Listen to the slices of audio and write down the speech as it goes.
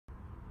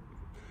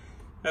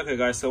Okay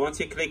guys, so once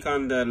you click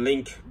on the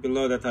link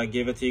below that I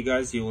gave it to you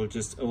guys, it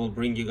will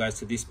bring you guys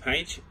to this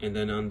page, and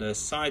then on the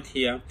side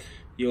here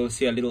you will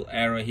see a little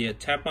arrow here.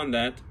 Tap on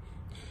that.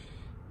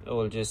 It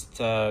will just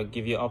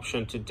give you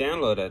option to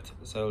download it.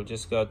 So we'll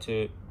just go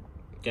to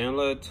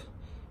download,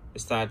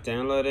 start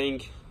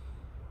downloading,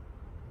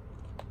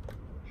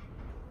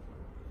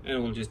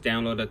 and we'll just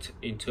download it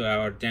into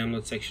our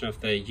download section of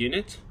the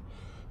unit.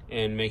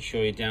 And make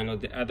sure you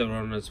download the other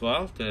one as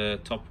well, the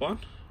top one.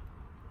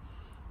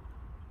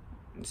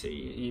 See,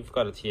 you've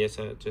got it here,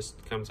 so it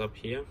just comes up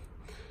here.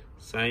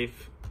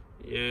 Save,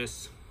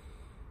 yes,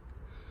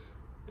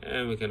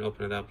 and we can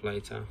open it up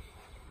later.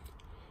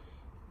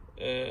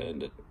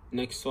 And the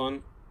next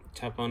one,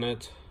 tap on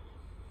it,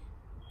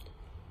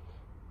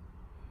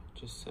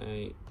 just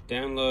say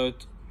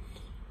download,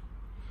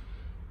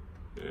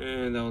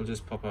 and that will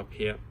just pop up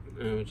here,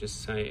 and we'll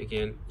just say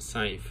again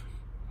save.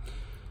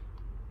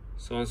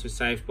 So once we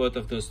save both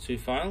of those two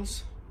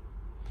files,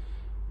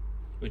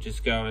 we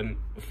just go and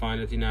find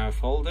it in our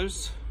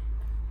folders.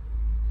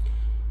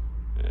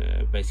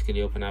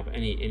 Basically open up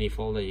any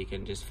folder, you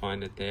can just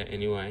find it there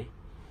anyway.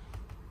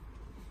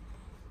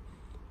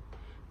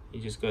 You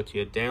just go to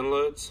your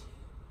downloads,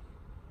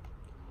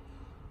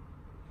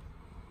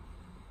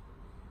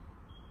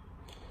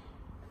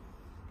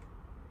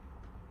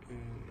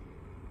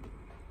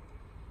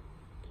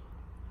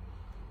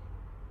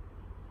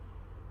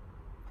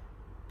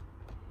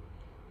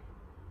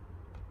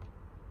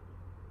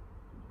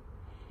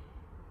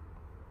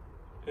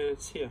 and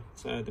it's here.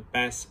 So the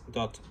bas.apk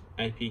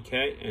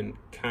and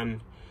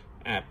Kayhan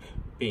app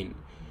bin,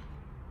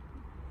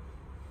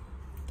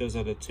 those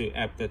are the two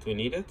apps that we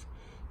needed.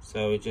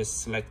 So we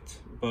just select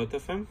both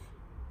of them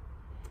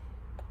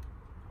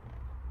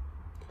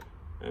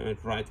and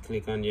right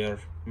click on your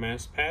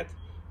mouse pad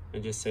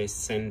and just say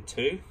send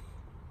to,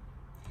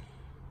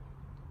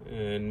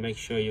 and make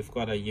sure you've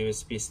got a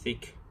USB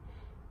stick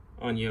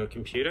on your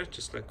computer,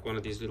 just like one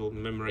of these little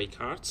memory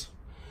cards,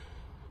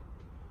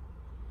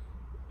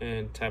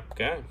 and tap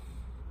go.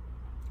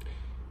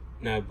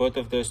 Now both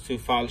of those two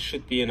files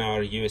should be in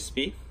our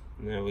USB.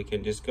 Now we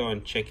can just go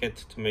and check it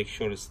to make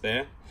sure it's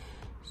there.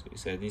 So we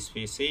say this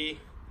PC,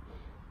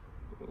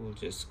 we'll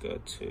just go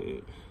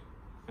to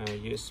our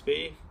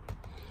USB,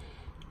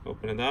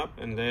 open it up,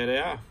 and there they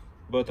are.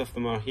 Both of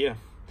them are here.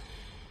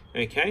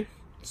 Okay,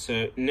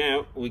 so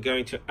now we're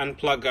going to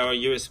unplug our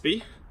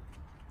USB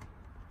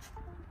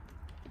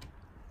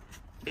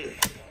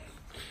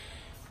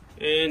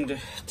and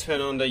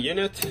turn on the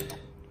unit,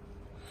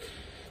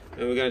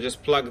 and we're going to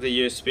just plug the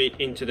USB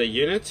into the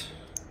unit.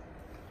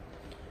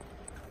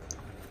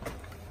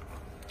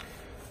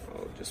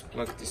 I'll just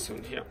plug this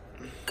one here.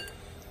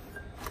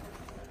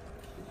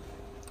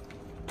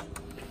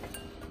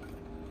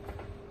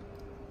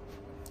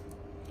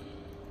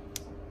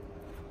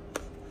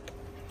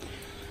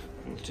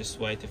 We'll just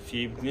wait a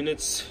few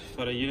minutes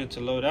for the unit to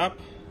load up.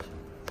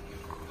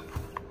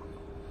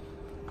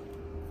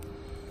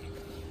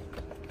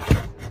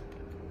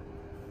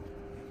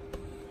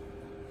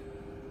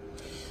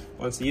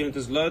 Once the unit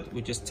is loaded,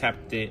 we just tap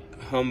the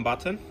home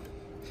button.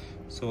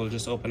 So we'll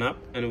just open up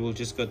and we'll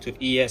just go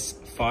to ES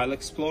File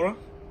Explorer.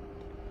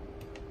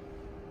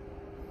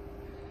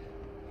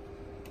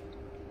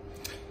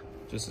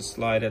 Just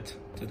slide it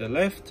to the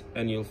left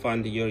and you'll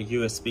find your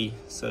USB.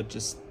 So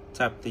just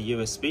tap the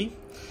USB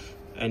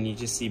and you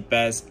just see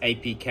BAS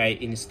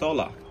APK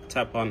installer.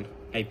 Tap on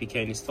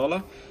APK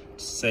installer.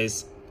 It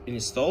says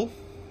install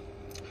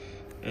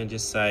and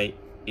just say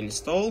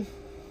install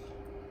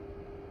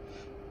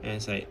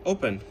and say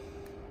open.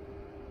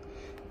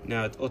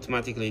 Now it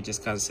automatically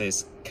just kind of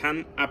says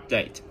can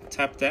update.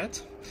 Tap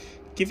that,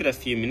 give it a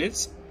few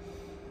minutes,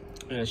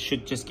 and it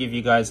should just give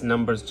you guys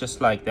numbers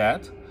just like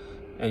that,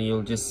 and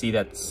you'll just see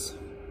that's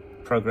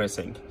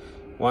progressing.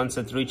 Once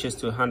it reaches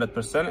to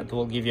 100%, it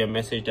will give you a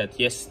message that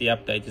yes, the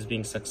update is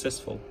being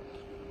successful.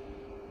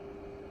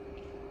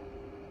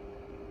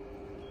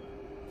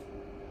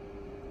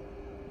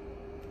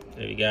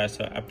 There you go.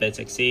 So updates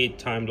exceed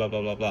time, blah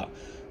blah blah blah.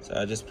 So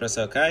I just press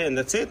OK and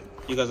that's it.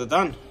 You guys are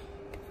done.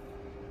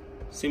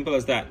 Simple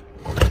as that.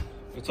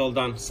 It's all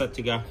done, set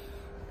to go.